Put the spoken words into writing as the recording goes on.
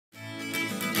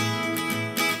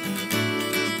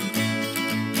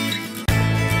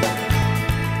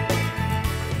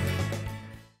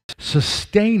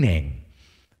sustaining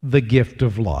the gift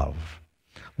of love.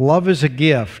 Love is a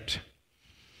gift.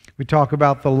 We talk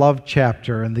about the love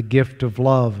chapter and the gift of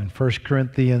love in 1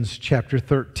 Corinthians chapter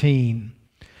 13.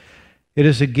 It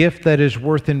is a gift that is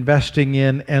worth investing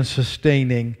in and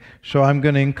sustaining. So I'm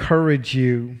going to encourage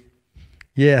you.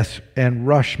 Yes, and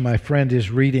Rush, my friend,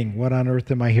 is reading What on Earth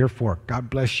Am I Here For? God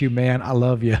bless you, man. I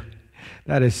love you.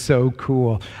 That is so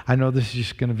cool. I know this is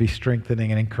just going to be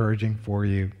strengthening and encouraging for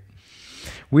you.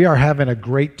 We are having a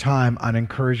great time on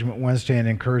Encouragement Wednesday and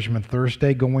Encouragement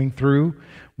Thursday, going through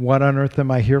What on Earth Am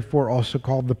I Here For, also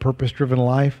called The Purpose-Driven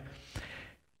Life.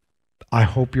 I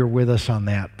hope you're with us on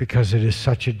that because it is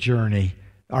such a journey.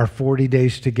 Our 40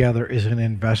 days together is an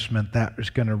investment that is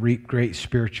going to reap great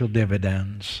spiritual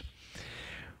dividends.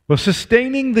 Well,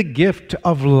 sustaining the gift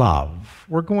of love.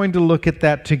 We're going to look at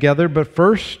that together, but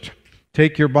first,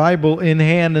 take your Bible in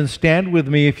hand and stand with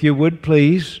me, if you would,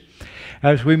 please,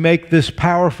 as we make this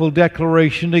powerful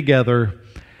declaration together.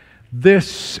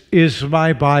 This is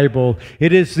my Bible.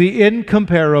 It is the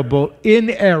incomparable,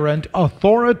 inerrant,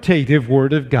 authoritative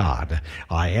Word of God.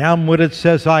 I am what it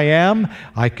says I am.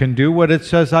 I can do what it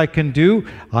says I can do.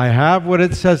 I have what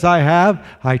it says I have.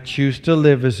 I choose to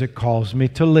live as it calls me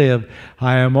to live.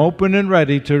 I am open and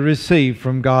ready to receive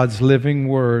from God's living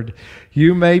Word.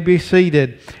 You may be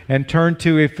seated and turn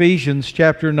to Ephesians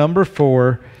chapter number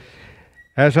 4.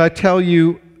 As I tell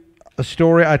you a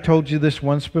story, I told you this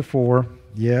once before.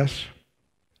 Yes,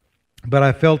 but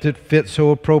I felt it fit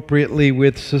so appropriately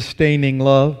with sustaining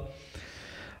love.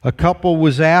 A couple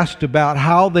was asked about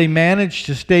how they managed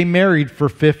to stay married for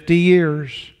 50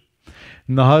 years.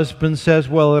 And the husband says,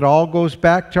 well, it all goes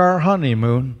back to our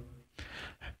honeymoon.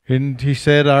 And he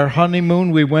said, our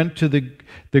honeymoon, we went to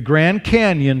the Grand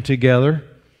Canyon together.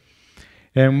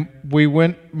 And we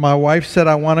went, my wife said,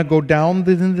 I want to go down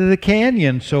into the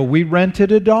canyon. So we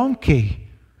rented a donkey.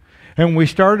 And we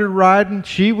started riding.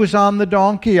 She was on the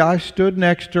donkey. I stood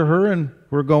next to her, and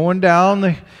we're going down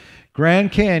the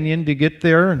Grand Canyon to get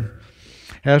there. And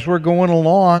as we're going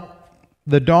along,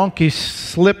 the donkey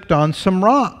slipped on some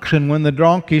rocks. And when the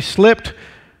donkey slipped,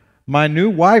 my new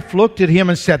wife looked at him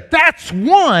and said, "That's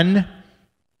one."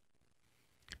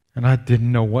 And I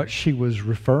didn't know what she was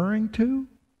referring to.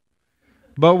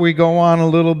 But we go on a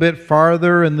little bit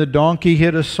farther, and the donkey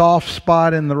hit a soft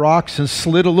spot in the rocks and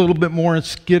slid a little bit more and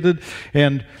skidded.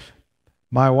 And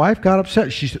my wife got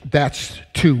upset. She said, "That's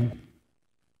two."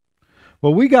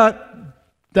 Well, we got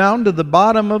down to the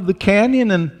bottom of the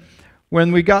canyon, and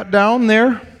when we got down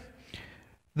there,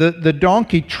 the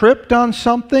donkey tripped on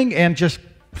something and just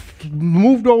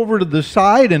moved over to the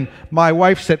side, and my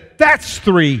wife said, "That's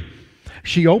three."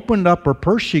 She opened up her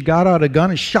purse, she got out a gun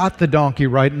and shot the donkey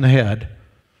right in the head.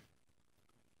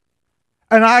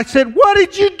 And I said, "What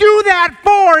did you do that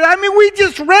for? I mean, we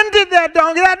just rented that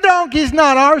donkey. That donkey's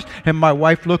not ours." And my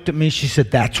wife looked at me, she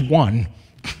said, "That's one."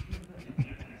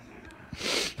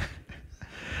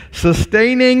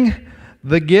 Sustaining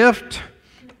the gift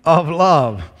of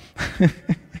love.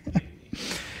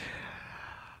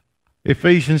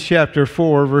 Ephesians chapter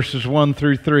 4, verses 1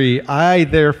 through 3. I,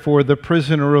 therefore, the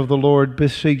prisoner of the Lord,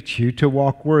 beseech you to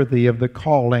walk worthy of the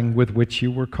calling with which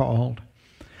you were called,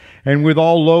 and with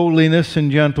all lowliness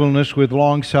and gentleness, with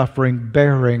long-suffering,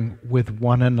 bearing with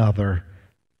one another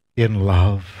in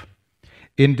love,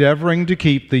 endeavoring to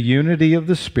keep the unity of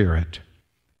the Spirit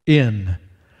in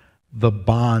the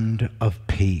bond of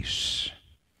peace.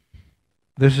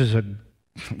 This is a,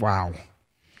 wow,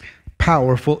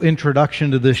 powerful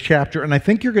introduction to this chapter, and I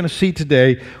think you're going to see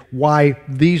today why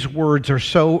these words are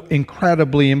so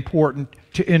incredibly important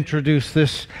to introduce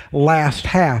this last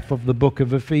half of the book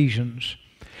of Ephesians.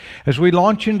 As we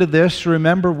launch into this,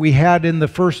 remember we had in the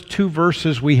first two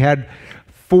verses, we had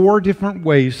 4 different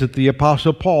ways that the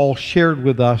Apostle Paul shared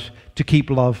with us to keep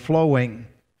love flowing.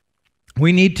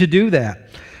 We need to do that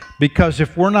because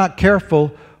if we're not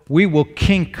careful, we will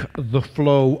kink the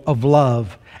flow of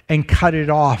love and cut it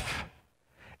off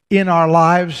in our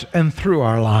lives and through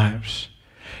our lives.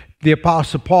 The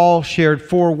Apostle Paul shared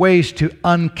 4 ways to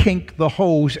unkink the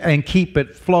hose and keep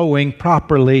it flowing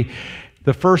properly.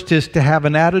 The first is to have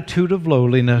an attitude of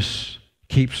lowliness,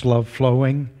 keeps love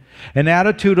flowing. An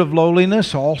attitude of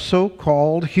lowliness, also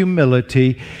called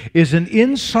humility, is an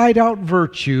inside-out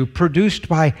virtue produced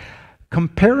by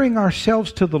comparing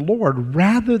ourselves to the Lord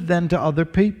rather than to other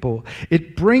people.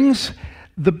 It brings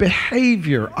the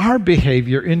behavior, our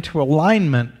behavior, into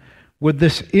alignment with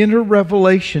this inner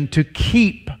revelation to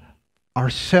keep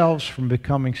ourselves from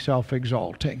becoming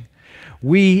self-exalting.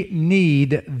 We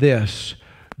need this.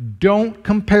 Don't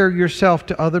compare yourself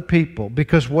to other people,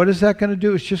 because what is that going to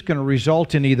do? It's just going to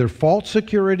result in either false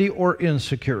security or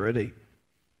insecurity.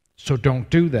 So don't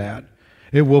do that.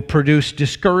 It will produce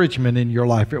discouragement in your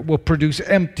life. It will produce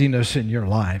emptiness in your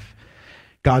life.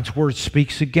 God's Word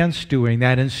speaks against doing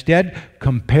that. Instead,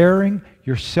 comparing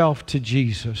yourself to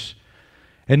Jesus.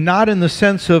 And not in the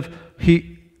sense of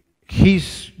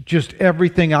He's just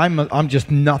everything, I'm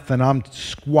just nothing, I'm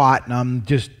squat, and I'm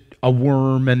just a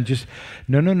worm, and just,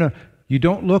 no. You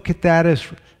don't look at that as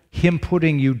Him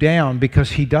putting you down,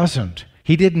 because He doesn't.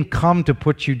 He didn't come to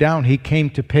put you down. He came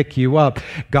to pick you up.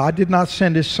 God did not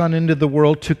send His Son into the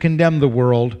world to condemn the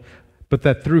world, but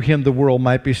that through Him the world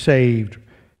might be saved.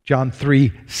 John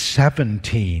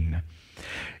 3:17.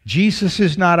 Jesus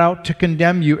is not out to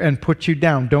condemn you and put you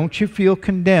down. Don't you feel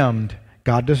condemned?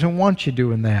 God doesn't want you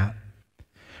doing that.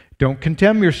 Don't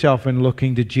condemn yourself in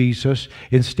looking to Jesus.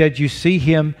 Instead, you see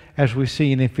Him, as we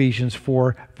see in Ephesians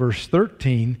 4, verse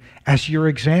 13, as your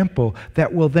example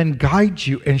that will then guide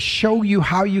you and show you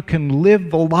how you can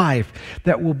live the life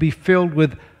that will be filled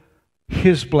with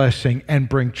His blessing and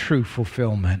bring true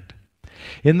fulfillment.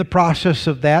 In the process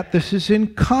of that, this is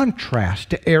in contrast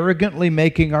to arrogantly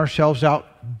making ourselves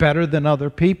out better than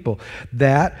other people.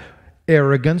 That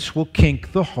arrogance will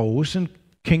kink the hose and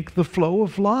kink the flow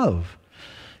of love.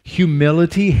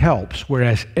 Humility helps,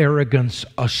 whereas arrogance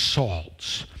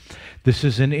assaults. This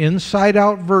is an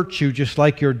inside-out virtue, just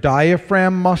like your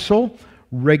diaphragm muscle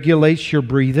regulates your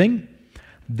breathing.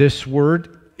 This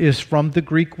word is from the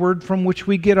Greek word from which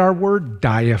we get our word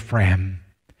diaphragm.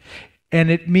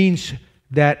 And it means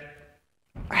that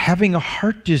having a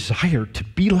heart desire to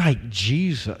be like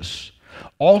Jesus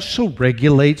also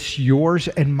regulates yours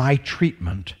and my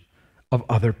treatment of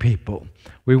other people.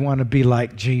 We want to be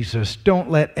like Jesus.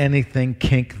 Don't let anything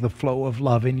kink the flow of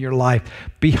love in your life.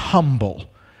 Be humble,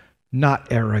 not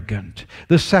arrogant.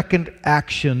 The second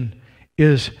action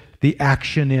is the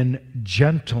action in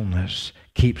gentleness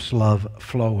keeps love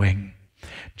flowing.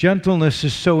 Gentleness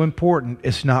is so important.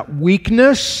 It's not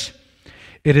weakness.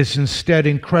 It is instead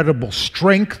incredible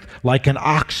strength, like an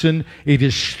oxen. It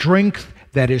is strength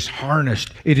that is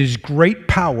harnessed. It is great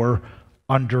power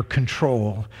under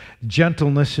control.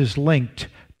 Gentleness is linked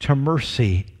to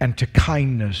mercy and to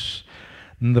kindness.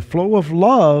 And the flow of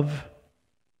love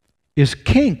is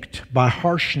kinked by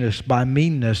harshness, by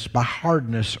meanness, by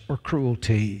hardness, or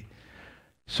cruelty.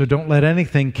 So don't let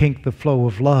anything kink the flow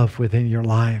of love within your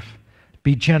life.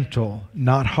 Be gentle,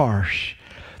 not harsh.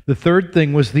 The third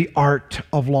thing was the art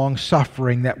of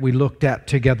long-suffering that we looked at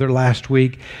together last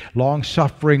week.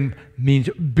 Long-suffering means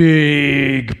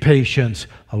big patience,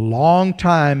 a long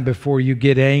time before you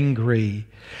get angry.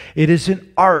 It is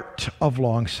an art of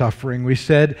long-suffering, we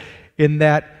said, in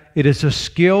that it is a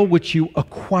skill which you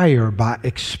acquire by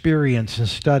experience and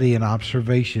study and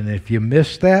observation. If you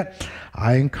missed that,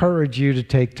 I encourage you to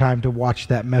take time to watch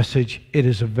that message. It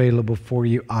is available for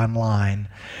you online.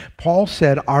 Paul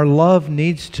said our love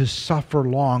needs to suffer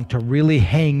long to really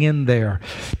hang in there,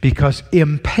 because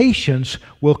impatience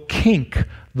will kink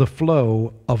the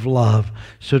flow of love.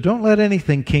 So don't let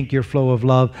anything kink your flow of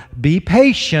love. Be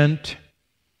patient,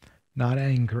 not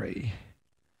angry.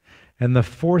 And the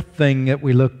fourth thing that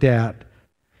we looked at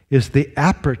is the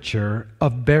aperture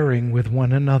of bearing with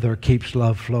one another keeps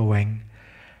love flowing.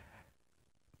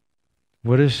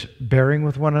 What is bearing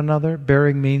with one another?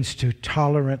 Bearing means to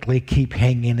tolerantly keep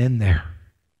hanging in there.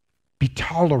 Be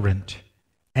tolerant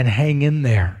and hang in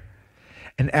there.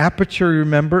 An aperture,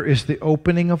 remember, is the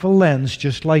opening of a lens,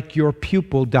 just like your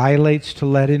pupil dilates to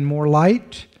let in more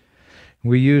light.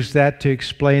 We use that to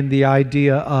explain the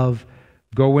idea of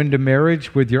go into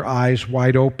marriage with your eyes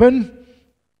wide open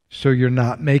so you're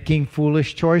not making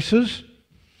foolish choices.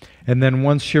 And then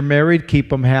once you're married, keep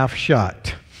them half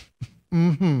shut.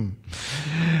 And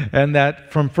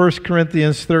that from 1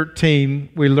 Corinthians 13,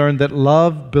 we learned that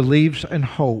love believes and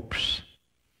hopes.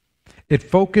 It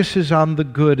focuses on the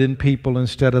good in people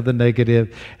instead of the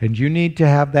negative. And you need to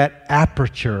have that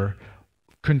aperture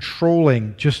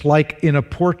controlling, just like in a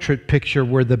portrait picture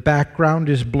where the background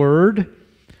is blurred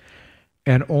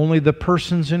and only the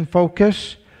person's in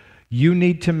focus. You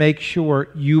need to make sure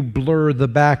you blur the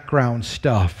background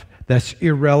stuff that's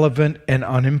irrelevant and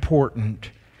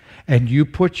unimportant. And you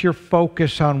put your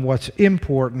focus on what's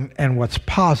important and what's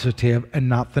positive and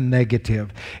not the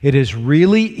negative. It is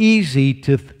really easy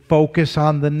to focus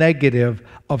on the negative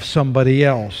of somebody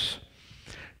else.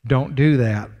 Don't do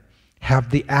that.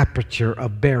 Have the aperture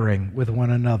of bearing with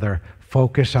one another.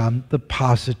 Focus on the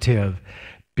positive.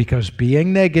 Because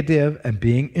being negative and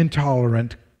being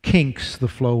intolerant kinks the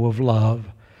flow of love.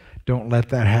 Don't let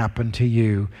that happen to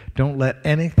you. Don't let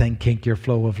anything kink your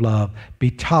flow of love. Be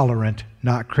tolerant,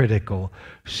 not critical.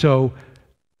 So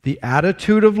the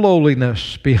attitude of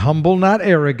lowliness, be humble, not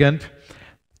arrogant.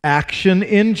 action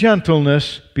in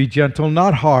gentleness, be gentle,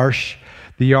 not harsh,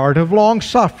 the art of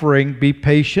long-suffering, be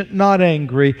patient, not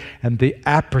angry, and the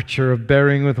aperture of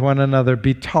bearing with one another,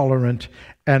 be tolerant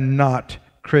and not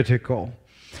critical.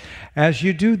 As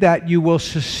you do that, you will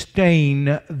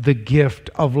sustain the gift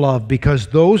of love, because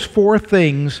those four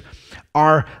things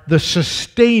are the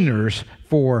sustainers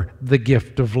for the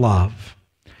gift of love.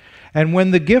 And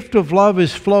when the gift of love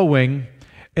is flowing,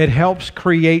 it helps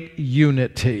create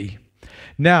unity.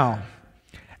 Now,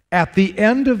 at the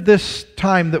end of this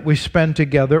time that we spend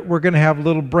together, we're going to have a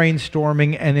little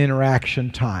brainstorming and interaction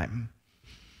time.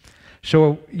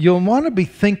 So you'll want to be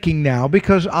thinking now,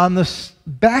 because on the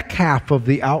back half of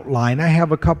the outline, I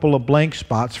have a couple of blank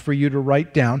spots for you to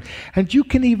write down. And you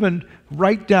can even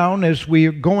write down, as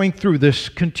we're going through this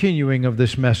continuing of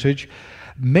this message,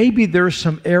 maybe there's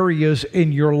some areas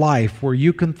in your life where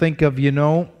you can think of,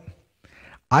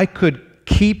 I could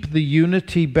keep the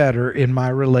unity better in my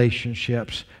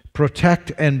relationships,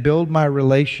 protect and build my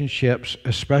relationships,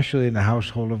 especially in the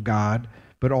household of God,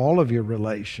 but all of your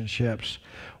relationships.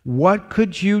 What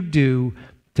could you do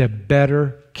to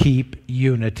better keep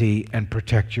unity and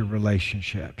protect your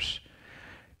relationships?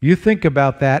 You think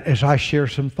about that as I share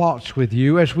some thoughts with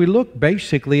you as we look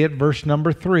basically at verse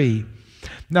number 3.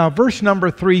 Now, verse number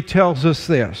 3 tells us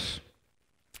this: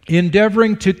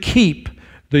 endeavoring to keep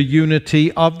the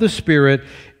unity of the Spirit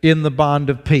in the bond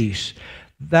of peace.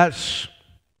 That's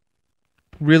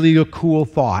really a cool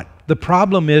thought. The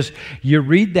problem is, you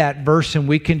read that verse and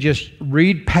we can just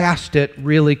read past it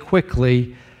really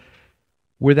quickly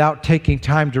without taking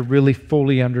time to really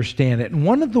fully understand it. And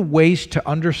one of the ways to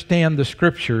understand the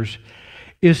Scriptures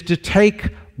is to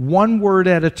take one word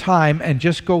at a time and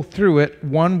just go through it,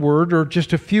 one word or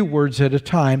just a few words at a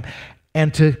time,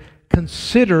 and to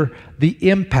consider the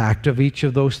impact of each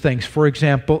of those things. For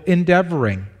example,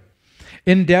 endeavoring.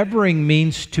 Endeavoring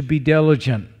means to be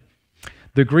diligent.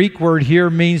 The Greek word here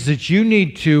means that you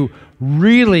need to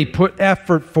really put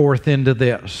effort forth into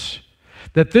this.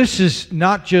 That this is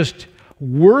not just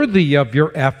worthy of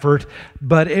your effort,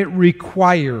 but it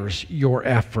requires your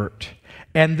effort.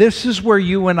 And this is where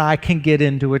you and I can get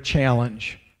into a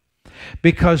challenge,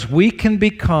 because we can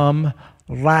become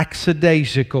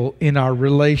lackadaisical in our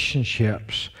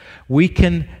relationships. We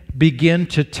can begin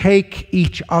to take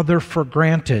each other for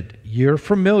granted. You're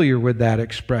familiar with that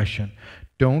expression.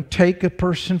 Don't take a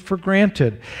person for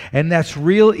granted. And that's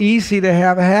real easy to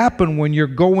have happen when you're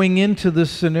going into the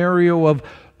scenario of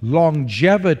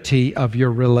longevity of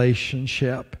your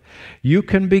relationship. You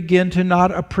can begin to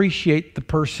not appreciate the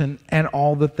person and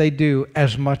all that they do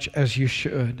as much as you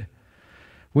should.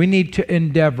 We need to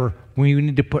endeavor. We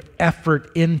need to put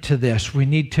effort into this. We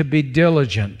need to be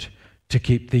diligent to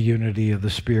keep the unity of the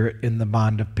Spirit in the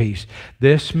bond of peace.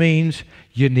 This means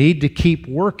you need to keep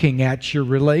working at your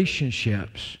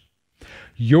relationships.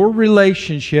 Your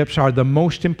relationships are the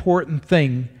most important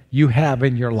thing you have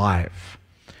in your life.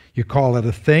 You call it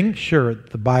a thing? Sure,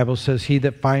 the Bible says, he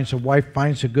that finds a wife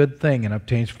finds a good thing and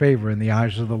obtains favor in the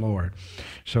eyes of the Lord.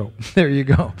 So there you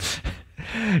go.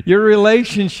 Your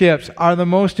relationships are the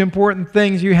most important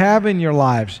things you have in your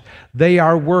lives. They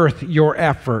are worth your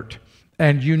effort.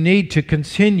 And you need to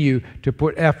continue to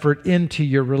put effort into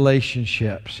your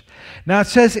relationships. Now it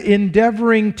says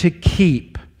endeavoring to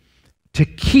keep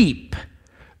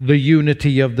the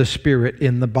unity of the Spirit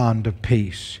in the bond of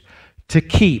peace. To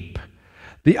keep.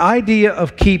 The idea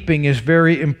of keeping is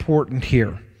very important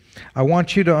here. I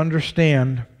want you to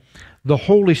understand the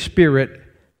Holy Spirit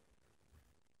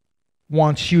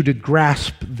wants you to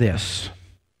grasp this.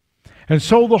 And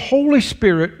so the Holy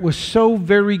Spirit was so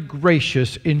very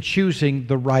gracious in choosing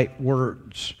the right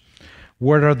words.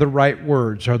 What are the right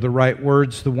words? Are the right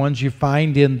words the ones you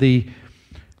find in the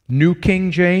New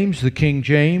King James, the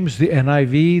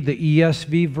NIV, the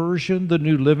ESV version, the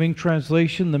New Living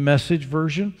Translation, the Message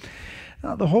version?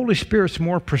 Now, the Holy Spirit's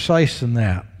more precise than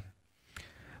that.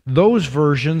 Those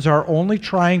versions are only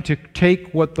trying to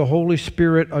take what the Holy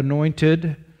Spirit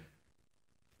anointed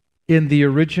in the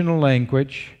original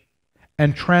language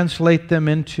and translate them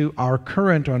into our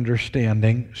current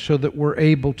understanding so that we're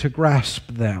able to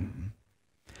grasp them.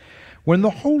 When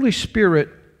the Holy Spirit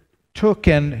took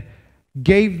and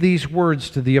gave these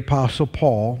words to the Apostle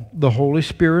Paul, the Holy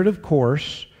Spirit, of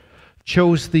course,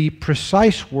 chose the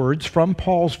precise words from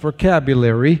Paul's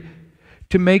vocabulary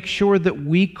to make sure that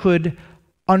we could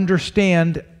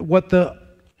understand what the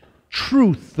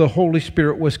truth the Holy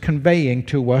Spirit was conveying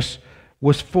to us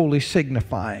was fully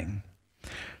signifying.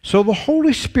 So the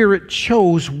Holy Spirit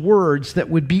chose words that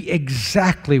would be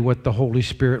exactly what the Holy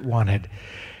Spirit wanted.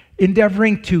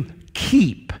 Endeavoring to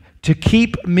keep. To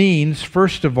keep means,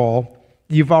 first of all,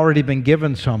 you've already been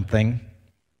given something.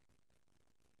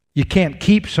 You can't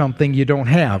keep something you don't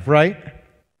have, right?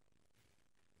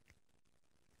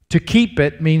 To keep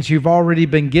it means you've already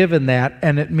been given that,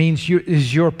 and it means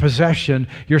is your possession.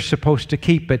 You're supposed to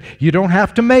keep it. You don't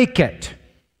have to make it.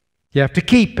 You have to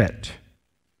keep it.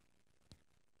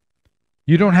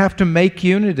 You don't have to make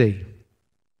unity.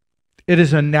 It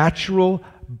is a natural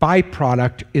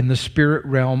byproduct in the spirit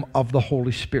realm of the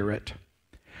Holy Spirit.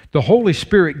 The Holy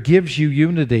Spirit gives you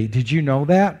unity. Did you know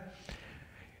that?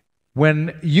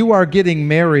 When you are getting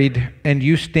married and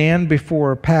you stand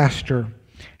before a pastor,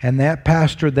 and that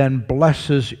pastor then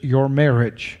blesses your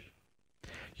marriage,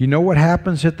 you know what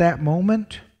happens at that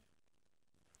moment?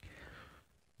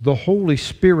 The Holy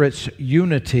Spirit's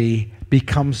unity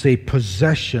becomes a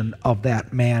possession of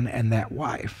that man and that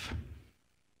wife.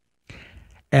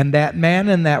 And that man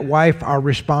and that wife are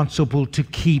responsible to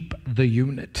keep the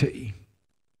unity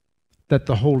that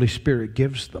the Holy Spirit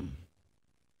gives them.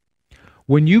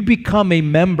 When you become a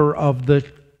member of the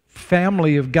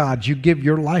family of God, you give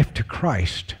your life to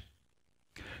Christ.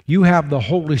 You have the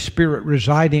Holy Spirit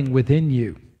residing within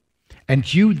you,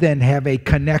 and you then have a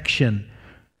connection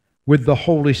with the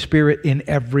Holy Spirit in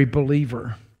every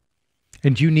believer.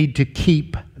 And you need to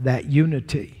keep that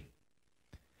unity.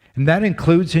 And that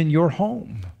includes in your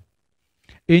home.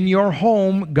 In your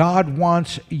home, God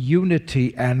wants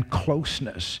unity and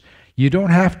closeness. You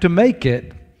don't have to make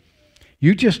it.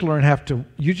 You just have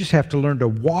to learn to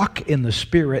walk in the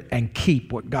Spirit and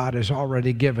keep what God has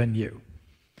already given you.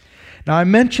 Now, I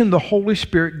mentioned the Holy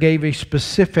Spirit gave a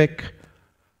specific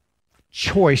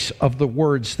choice of the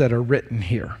words that are written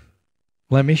here.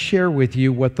 Let me share with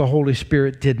you what the Holy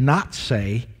Spirit did not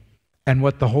say and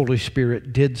what the Holy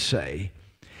Spirit did say.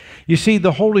 You see,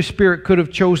 the Holy Spirit could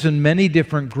have chosen many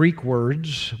different Greek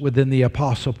words within the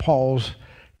Apostle Paul's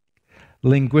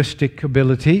linguistic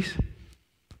abilities.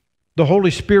 The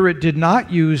Holy Spirit did not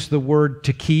use the word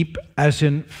to keep as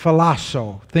in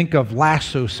philasso. Think of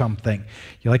lasso something.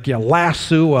 You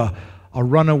lasso a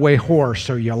runaway horse,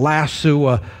 or you lasso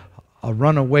a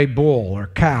runaway bull or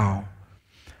cow.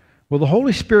 Well, the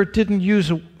Holy Spirit didn't use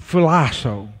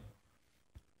philasso,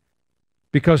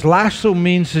 because lasso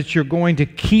means that you're going to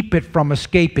keep it from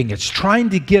escaping. It's trying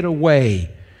to get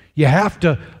away. You have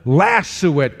to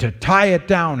lasso it to tie it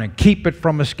down and keep it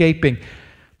from escaping.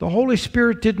 The Holy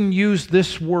Spirit didn't use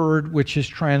this word, which is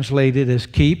translated as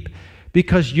keep,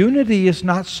 because unity is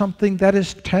not something that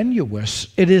is tenuous.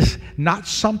 It is not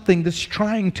something that's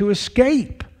trying to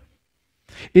escape.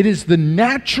 It is the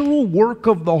natural work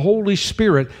of the Holy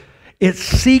Spirit. It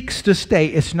seeks to stay.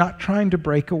 It's not trying to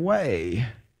break away.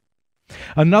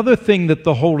 Another thing that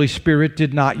the Holy Spirit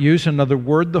did not use, another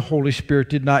word the Holy Spirit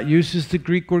did not use, is the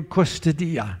Greek word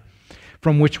kustodia,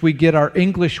 from which we get our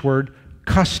English word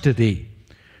custody.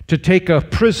 To take a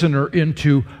prisoner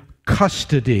into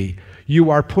custody, you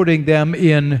are putting them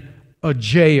in a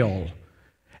jail.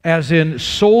 As in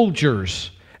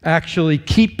soldiers actually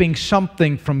keeping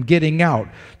something from getting out.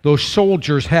 Those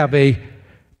soldiers have a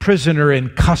prisoner in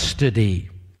custody.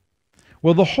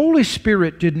 Well, the Holy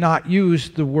Spirit did not use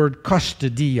the word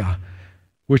custodia,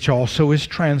 which also is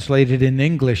translated in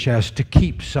English as to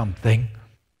keep something,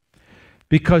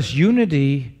 because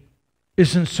unity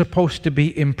isn't supposed to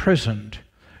be imprisoned.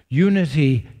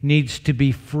 Unity needs to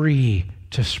be free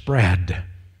to spread.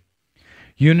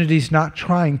 Unity's not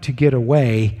trying to get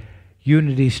away.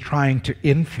 Unity's trying to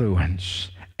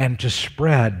influence and to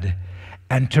spread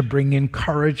and to bring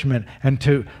encouragement and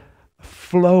to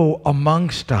flow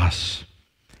amongst us.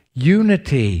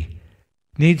 Unity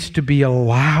needs to be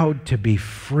allowed to be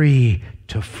free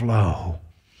to flow.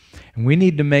 And we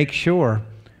need to make sure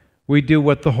we do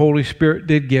what the Holy Spirit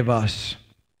did give us.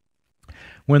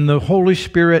 When the Holy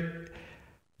Spirit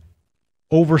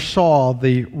oversaw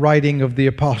the writing of the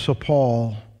Apostle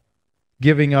Paul,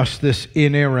 giving us this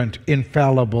inerrant,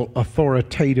 infallible,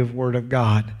 authoritative Word of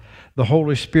God, the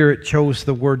Holy Spirit chose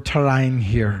the word terrain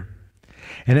here.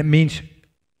 And it means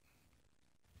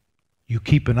you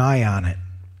keep an eye on it.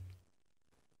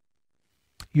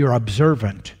 You're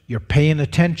observant. You're paying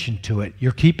attention to it.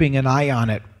 You're keeping an eye on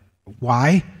it.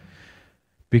 Why?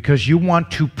 Because you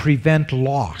want to prevent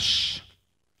loss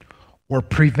or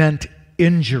prevent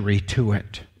injury to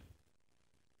it.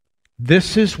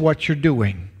 This is what you're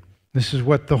doing. This is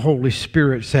what the Holy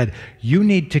Spirit said. You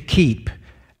need to keep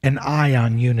an eye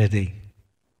on unity.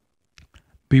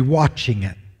 Be watching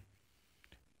it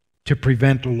to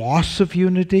prevent loss of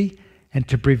unity and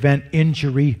to prevent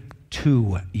injury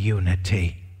to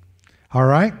unity. All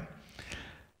right?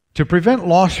 To prevent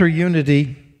loss or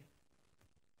unity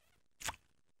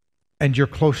and your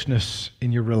closeness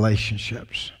in your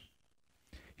relationships.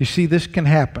 You see, this can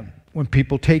happen when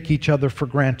people take each other for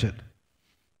granted.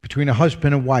 Between a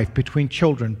husband and wife, between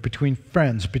children, between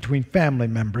friends, between family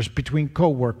members, between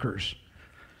co-workers.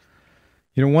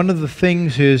 You know, one of the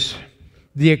things is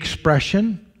the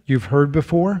expression you've heard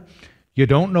before, you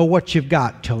don't know what you've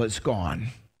got till it's gone.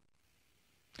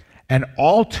 And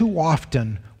all too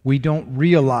often, we don't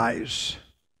realize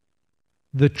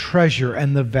the treasure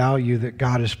and the value that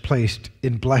God has placed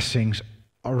in blessings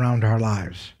around our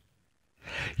lives.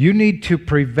 You need to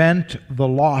prevent the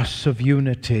loss of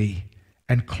unity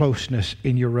and closeness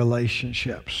in your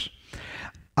relationships.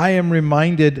 I am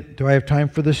reminded, do I have time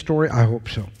for this story? I hope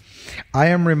so. I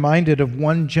am reminded of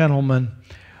one gentleman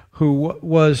who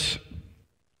was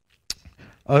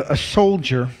a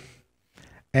soldier,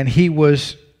 and he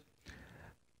was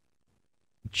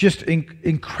just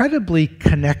incredibly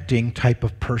connecting type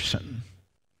of person.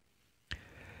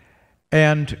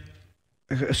 And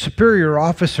a superior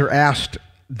officer asked,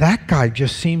 that guy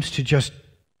just seems to just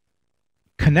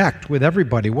connect with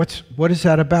everybody. What is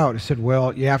that about? I said,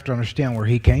 well, you have to understand where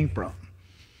he came from.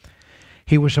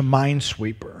 He was a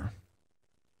minesweeper.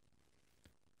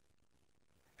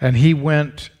 And he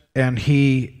went and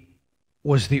he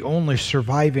was the only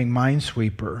surviving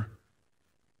minesweeper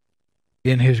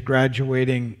in his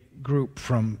graduating group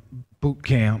from boot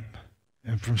camp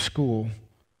and from school,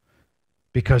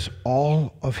 because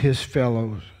all of his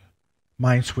fellow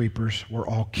minesweepers were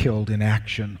all killed in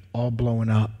action, all blown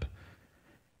up.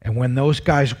 And when those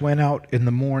guys went out in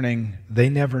the morning, they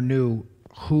never knew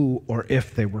who or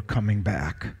if they were coming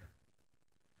back.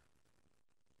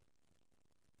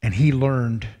 And he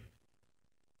learned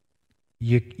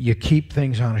you keep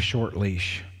things on a short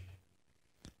leash.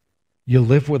 You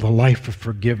live with a life of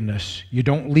forgiveness. You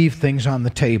don't leave things on the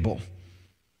table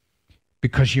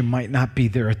because you might not be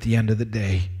there at the end of the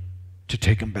day to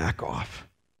take them back off.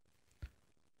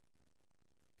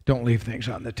 Don't leave things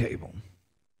on the table.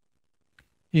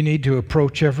 You need to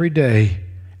approach every day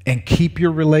and keep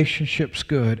your relationships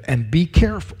good, and be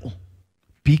careful.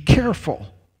 Be careful.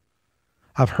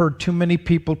 I've heard too many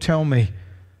people tell me,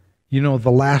 you know,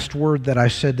 the last word that I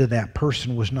said to that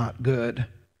person was not good.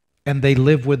 And they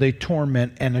live with a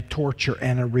torment and a torture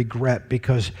and a regret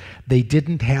because they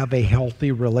didn't have a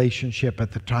healthy relationship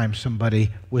at the time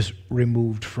somebody was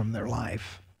removed from their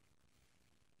life.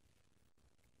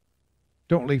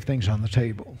 Don't leave things on the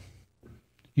table.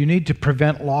 You need to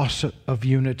prevent loss of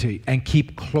unity and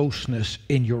keep closeness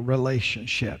in your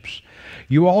relationships.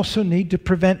 You also need to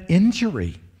prevent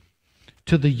injury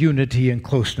to the unity and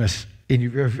closeness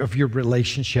of your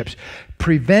relationships.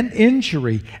 Prevent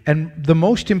injury. And the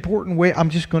most important way, I'm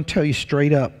just going to tell you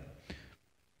straight up,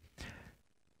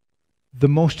 the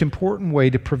most important way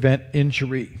to prevent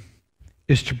injury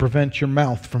is to prevent your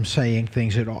mouth from saying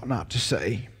things it ought not to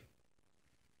say.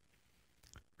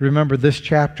 Remember, this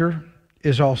chapter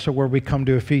is also where we come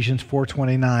to Ephesians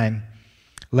 4:29.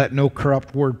 Let no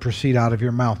corrupt word proceed out of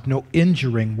your mouth. No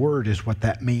injuring word is what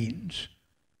that means.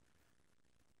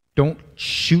 Don't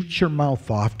shoot your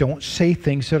mouth off. Don't say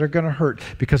things that are going to hurt,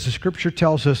 because the Scripture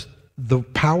tells us the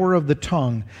power of the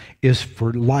tongue is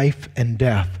for life and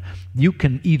death. You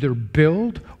can either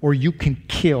build or you can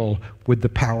kill with the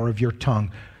power of your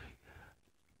tongue.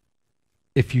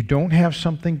 If you don't have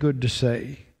something good to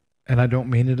say, and I don't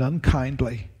mean it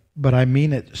unkindly, but I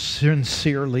mean it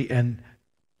sincerely and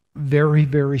very,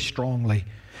 very strongly.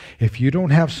 If you don't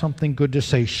have something good to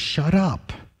say, shut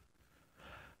up.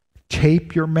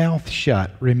 Tape your mouth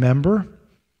shut. Remember?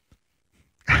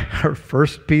 Our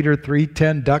 1 Peter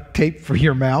 3:10, duct tape for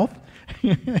your mouth.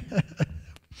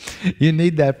 You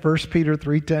need that 1 Peter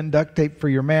 3:10 duct tape for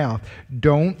your mouth.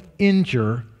 Don't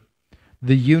injure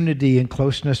the unity and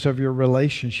closeness of your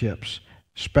relationships,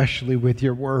 especially with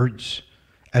your words,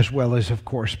 as well as, of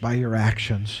course, by your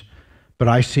actions. But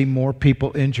I see more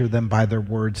people injure them by their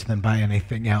words than by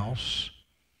anything else.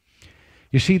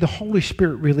 You see, the Holy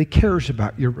Spirit really cares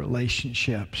about your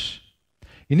relationships.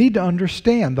 You need to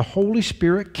understand the Holy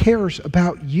Spirit cares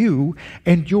about you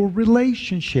and your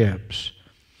relationships.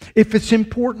 If it's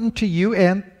important to you,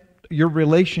 and your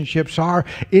relationships are,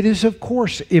 it is of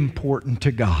course important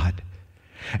to God.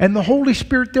 And the Holy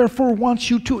Spirit therefore wants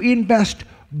you to invest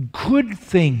good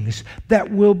things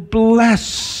that will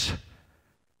bless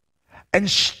and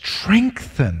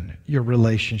strengthen your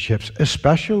relationships,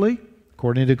 especially,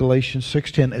 according to Galatians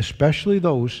 6:10, especially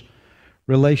those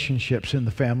relationships in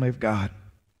the family of God.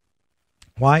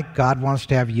 Why? God wants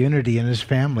to have unity in His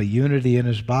family, unity in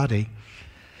His body.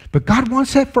 But God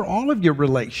wants that for all of your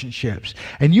relationships.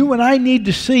 And you and I need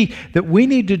to see that we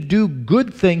need to do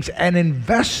good things and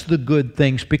invest the good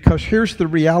things, because here's the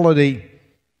reality.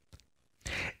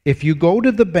 If you go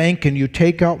to the bank and you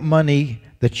take out money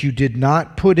that you did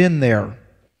not put in there,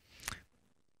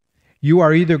 you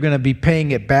are either going to be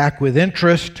paying it back with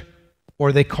interest,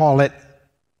 or they call it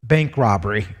bank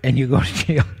robbery and you go to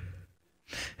jail.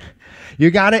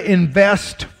 You got to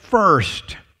invest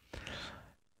first.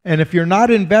 And if you're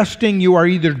not investing, you are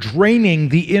either draining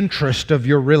the interest of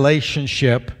your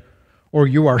relationship or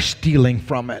you are stealing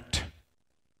from it.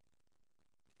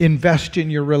 Invest in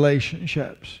your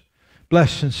relationships.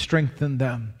 Bless and strengthen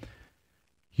them.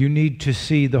 You need to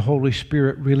see the Holy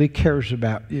Spirit really cares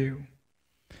about you.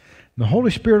 The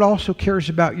Holy Spirit also cares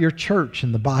about your church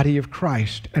and the body of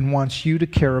Christ and wants you to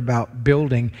care about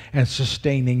building and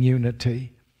sustaining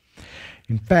unity.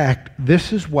 In fact,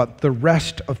 this is what the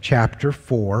rest of chapter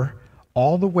 4,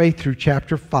 all the way through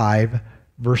chapter 5,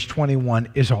 verse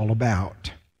 21, is all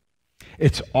about.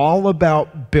 It's all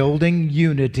about building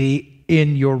unity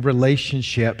in your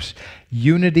relationships,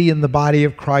 unity in the body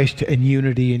of Christ, and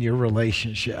unity in your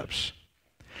relationships.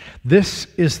 This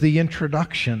is the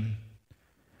introduction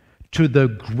to the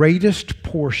greatest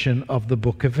portion of the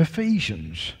book of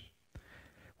Ephesians.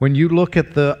 When you look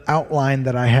at the outline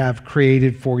that I have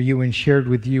created for you and shared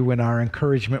with you in our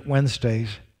Encouragement Wednesdays,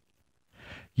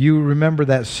 you remember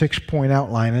that 6-point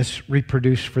outline is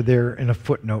reproduced for there in a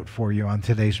footnote for you on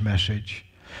today's message.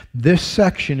 This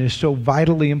section is so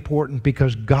vitally important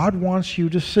because God wants you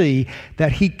to see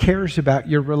that He cares about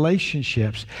your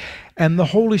relationships. And the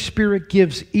Holy Spirit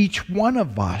gives each one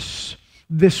of us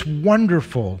this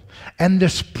wonderful and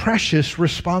this precious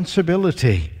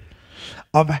responsibility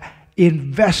of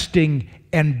investing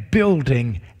and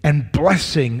building and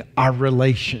blessing our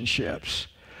relationships.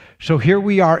 So here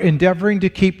we are endeavoring to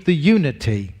keep the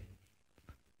unity.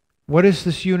 What is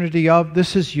this unity of?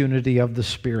 This is unity of the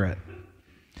Spirit.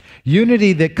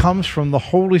 Unity that comes from the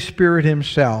Holy Spirit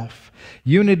Himself.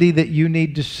 Unity that you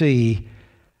need to see,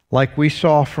 like we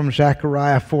saw from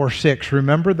Zechariah 4:6.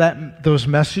 Remember those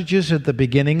messages at the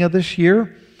beginning of this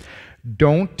year?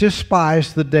 Don't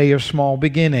despise the day of small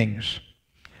beginnings.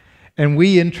 And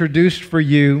we introduced for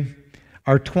you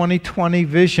our 2020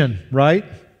 vision, right?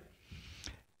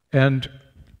 And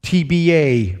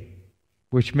TBA,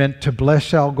 which meant to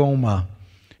bless Algoma.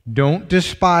 Don't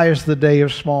despise the day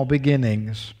of small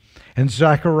beginnings. And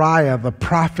Zechariah, the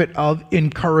prophet of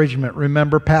encouragement.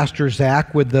 Remember Pastor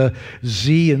Zach with the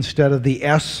Z instead of the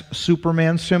S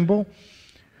Superman symbol?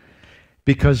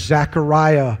 Because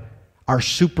Zechariah, our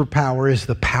superpower, is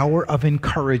the power of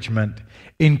encouragement.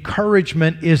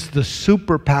 Encouragement is the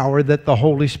superpower that the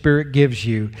Holy Spirit gives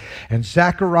you. And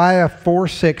Zechariah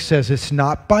 4:6 says, it's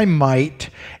not by might,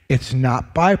 it's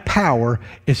not by power,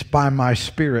 it's by my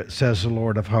Spirit, says the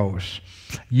Lord of hosts.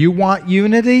 You want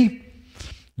unity?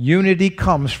 Unity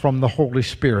comes from the Holy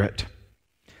Spirit.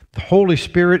 The Holy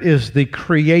Spirit is the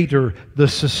creator, the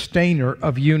sustainer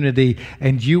of unity,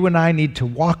 and you and I need to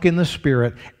walk in the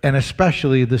Spirit, and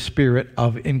especially the Spirit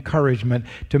of encouragement,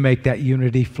 to make that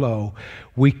unity flow.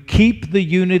 We keep the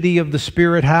unity of the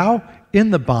Spirit how? In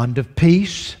the bond of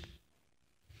peace.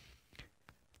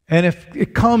 And if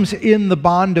it comes in the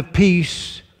bond of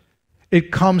peace,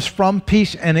 it comes from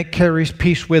peace and it carries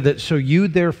peace with it. So you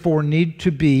therefore need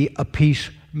to be a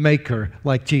peacemaker.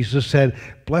 Like Jesus said,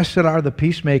 blessed are the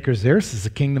peacemakers, theirs is the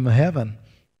kingdom of heaven.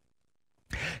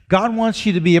 God wants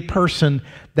you to be a person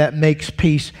that makes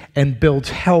peace and builds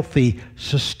healthy,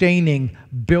 sustaining,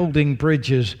 building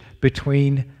bridges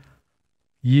between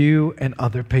you and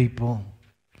other people.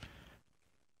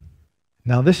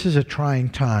 Now, this is a trying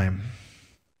time.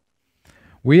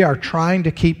 We are trying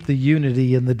to keep the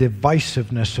unity in the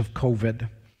divisiveness of COVID.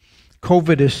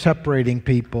 COVID is separating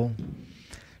people.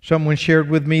 Someone shared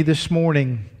with me this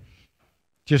morning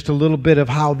just a little bit of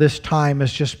how this time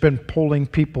has just been pulling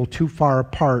people too far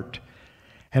apart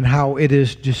and how it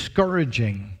is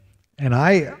discouraging. And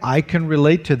I can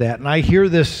relate to that. And I hear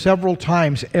this several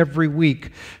times every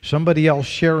week. Somebody else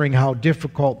sharing how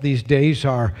difficult these days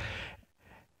are.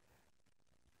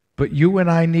 But you and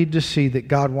I need to see that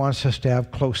God wants us to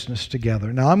have closeness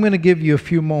together. Now, I'm going to give you a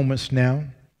few moments now.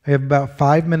 I have about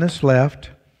 5 minutes left.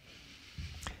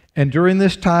 And during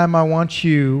this time, I want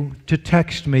you to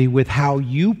text me with how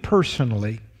you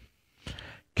personally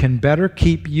can better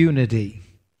keep unity,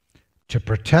 to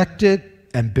protect it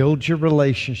and build your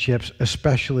relationships,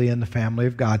 especially in the family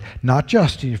of God. Not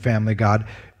just in your family of God,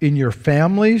 in your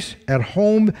families, at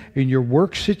home, in your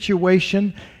work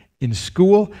situation, in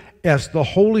school. As the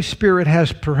Holy Spirit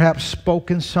has perhaps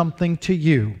spoken something to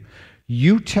you,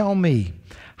 you tell me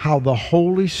how the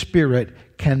Holy Spirit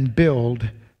can build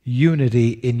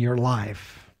unity in your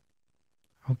life.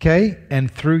 okay? And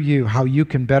through you, how you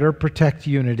can better protect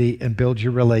unity and build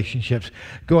your relationships.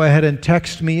 Go ahead and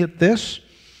text me at this.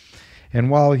 And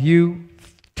while you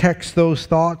text those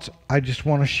thoughts, I just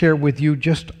want to share with you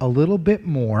just a little bit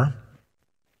more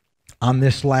on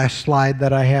this last slide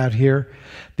that I had here,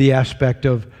 the aspect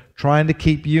of trying to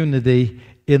keep unity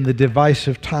in the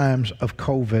divisive times of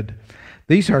COVID.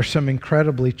 These are some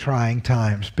incredibly trying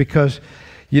times because,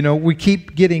 you know, we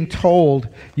keep getting told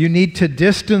you need to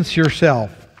distance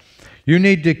yourself. You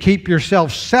need to keep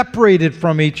yourself separated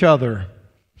from each other.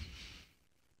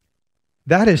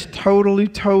 That is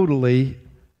totally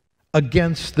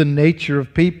against the nature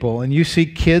of people. And you see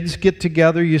kids get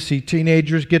together, you see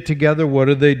teenagers get together. What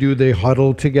do? They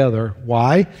huddle together.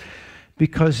 Why?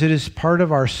 Because it is part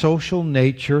of our social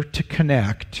nature to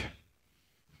connect.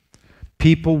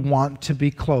 People want to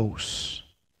be close.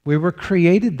 We were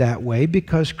created that way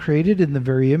because created in the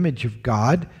very image of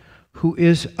God, who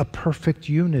is a perfect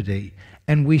unity.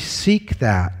 And we seek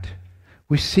that.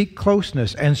 We seek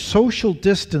closeness. And social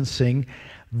distancing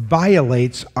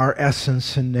violates our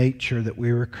essence and nature that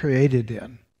we were created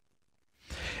in.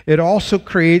 It also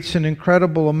creates an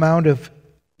incredible amount of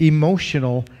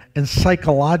emotional and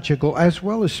psychological as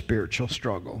well as spiritual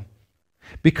struggle.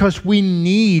 Because we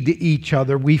need each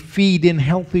other. We feed in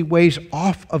healthy ways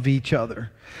off of each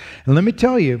other. And let me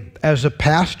tell you, as a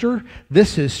pastor,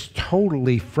 this is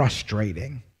totally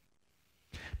frustrating.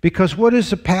 Because what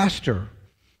is a pastor?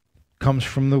 Comes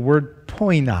from the word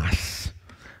poinos.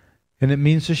 And it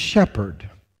means a shepherd.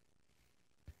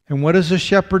 And what does a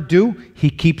shepherd do? He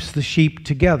keeps the sheep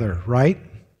together, right?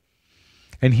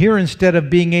 And here, instead of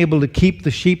being able to keep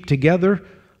the sheep together,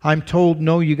 I'm told,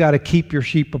 no, you got to keep your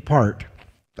sheep apart.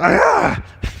 Ah!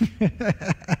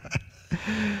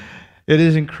 It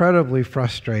is incredibly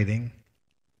frustrating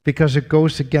because it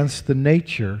goes against the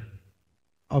nature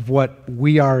of what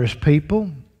we are as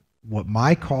people, what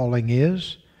my calling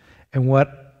is, and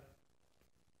what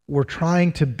we're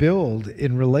trying to build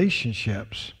in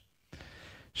relationships.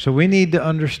 So we need to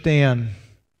understand,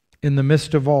 in the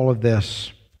midst of all of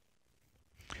this,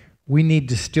 we need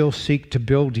to still seek to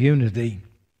build unity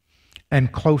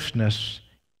and closeness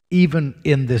even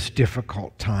in this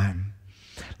difficult time.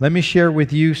 Let me share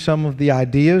with you some of the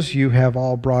ideas you have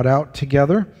all brought out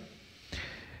together.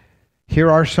 Here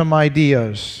are some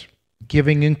ideas: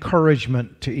 giving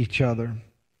encouragement to each other,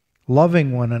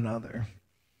 loving one another,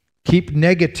 keep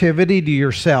negativity to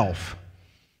yourself.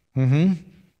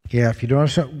 Yeah, if you don't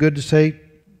have something good to say,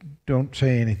 don't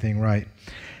say anything, right?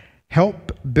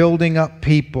 Help building up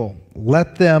people.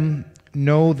 Let them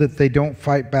know that they don't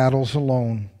fight battles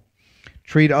alone.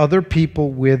 Treat other people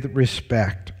with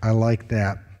respect. I like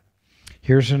that.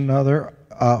 Here's another.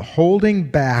 Holding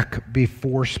back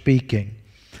before speaking.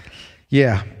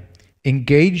 Yeah.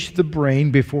 Engage the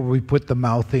brain before we put the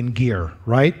mouth in gear,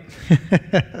 right?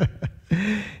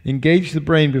 Engage the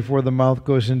brain before the mouth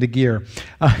goes into gear.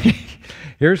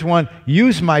 Here's one.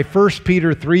 Use my 1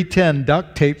 Peter 3:10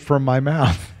 duct tape from my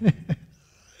mouth.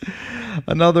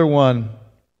 Another one.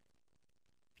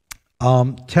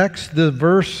 Text the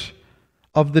verse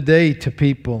of the day to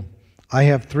people. I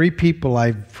have 3 people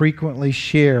I frequently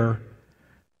share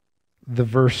the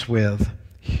verse with.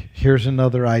 Here's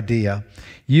another idea.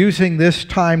 Using this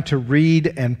time to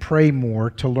read and pray more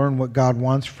to learn what God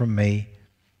wants from me.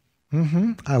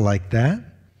 I like that.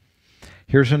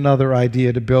 Here's another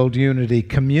idea to build unity.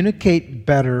 Communicate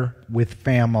better with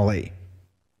family.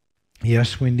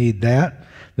 Yes, we need that.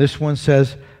 This one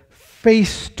says,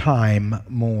 FaceTime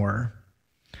more.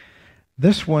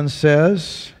 This one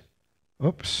says,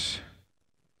 oops.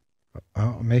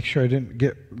 I'll make sure I didn't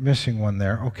get missing one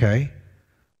there. Okay.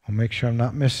 I'll make sure I'm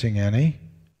not missing any.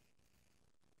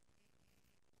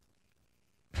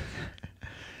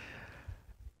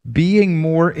 Being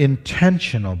more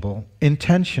intentional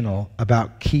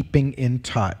about keeping in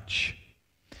touch.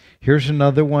 Here's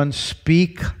another one.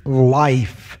 Speak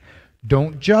life.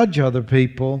 Don't judge other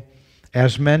people.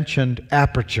 As mentioned,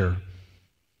 aperture.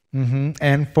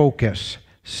 And focus.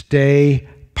 Stay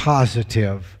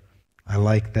positive. I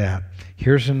like that.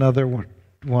 Here's another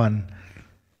one.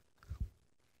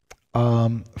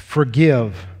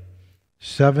 Forgive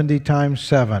 70 times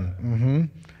 7.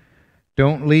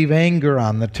 Don't leave anger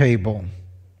on the table.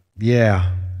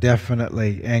 Yeah,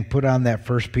 definitely. And put on that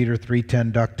 1 Peter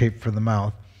 3:10 duct tape for the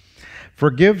mouth.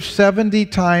 Forgive 70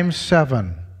 times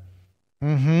 7.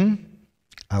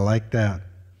 I like that.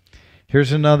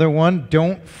 Here's another one.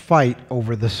 Don't fight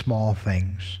over the small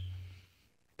things.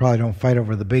 Probably don't fight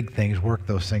over the big things. Work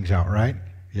those things out, right?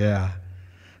 Yeah.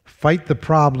 Fight the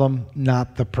problem,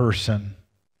 not the person.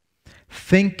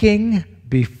 Thinking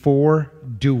before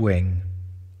doing.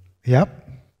 Yep,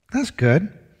 That's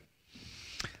good.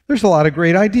 There's a lot of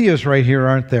great ideas right here,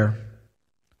 aren't there?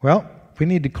 Well, we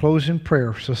need to close in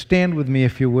prayer. So stand with me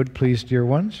if you would, please, dear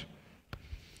ones.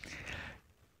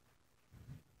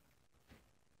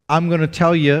 I'm going to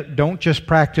tell you, don't just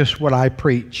practice what I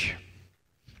preach.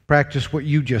 Practice what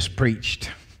you just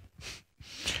preached.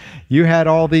 You had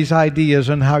all these ideas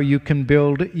on how you can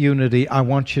build unity. I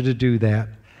want you to do that.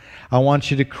 I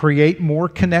want you to create more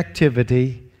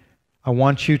connectivity. I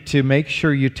want you to make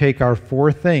sure you take our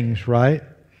 4 things, right?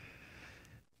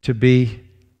 To be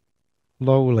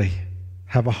lowly,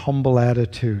 have a humble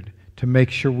attitude, to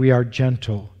make sure we are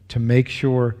gentle, to make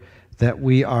sure that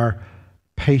we are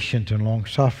patient and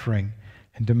long-suffering,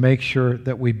 and to make sure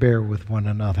that we bear with one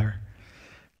another.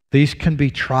 These can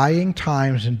be trying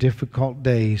times and difficult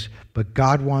days, but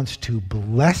God wants to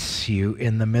bless you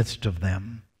in the midst of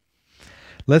them.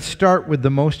 Let's start with the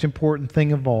most important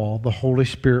thing of all, the Holy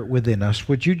Spirit within us.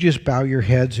 Would you just bow your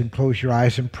heads and close your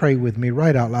eyes and pray with me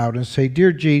right out loud and say,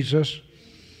 Dear Jesus,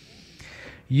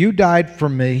 you died for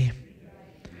me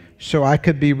so I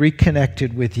could be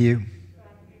reconnected with you.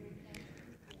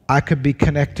 I could be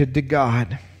connected to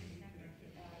God.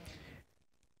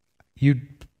 You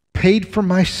paid for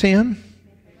my sin,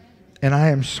 and I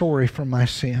am sorry for my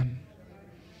sin.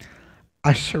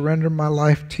 I surrender my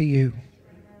life to you.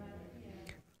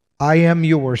 I am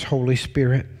yours, Holy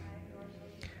Spirit.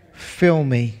 Fill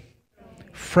me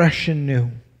fresh and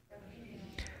new.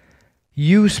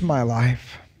 Use my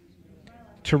life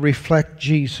to reflect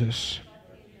Jesus.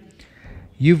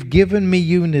 You've given me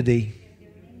unity.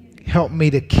 Help me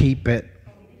to keep it,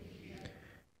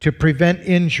 to prevent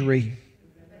injury,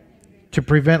 to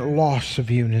prevent loss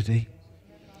of unity,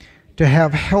 to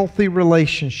have healthy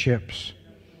relationships,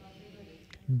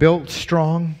 built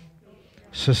strong,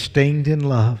 sustained in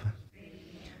love.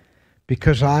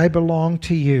 Because I belong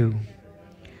to you,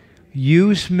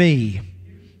 use me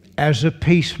as a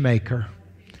peacemaker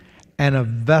and a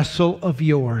vessel of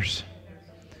yours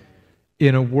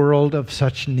in a world of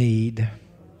such need.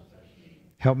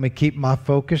 Help me keep my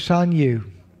focus on you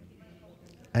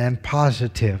and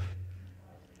positive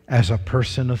as a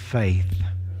person of faith.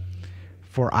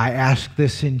 For I ask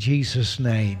this in Jesus'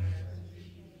 name.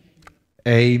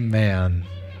 Amen.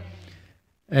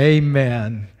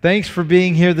 Amen. Thanks for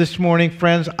being here this morning,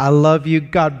 friends. I love you.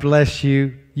 God bless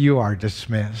you. You are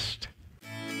dismissed.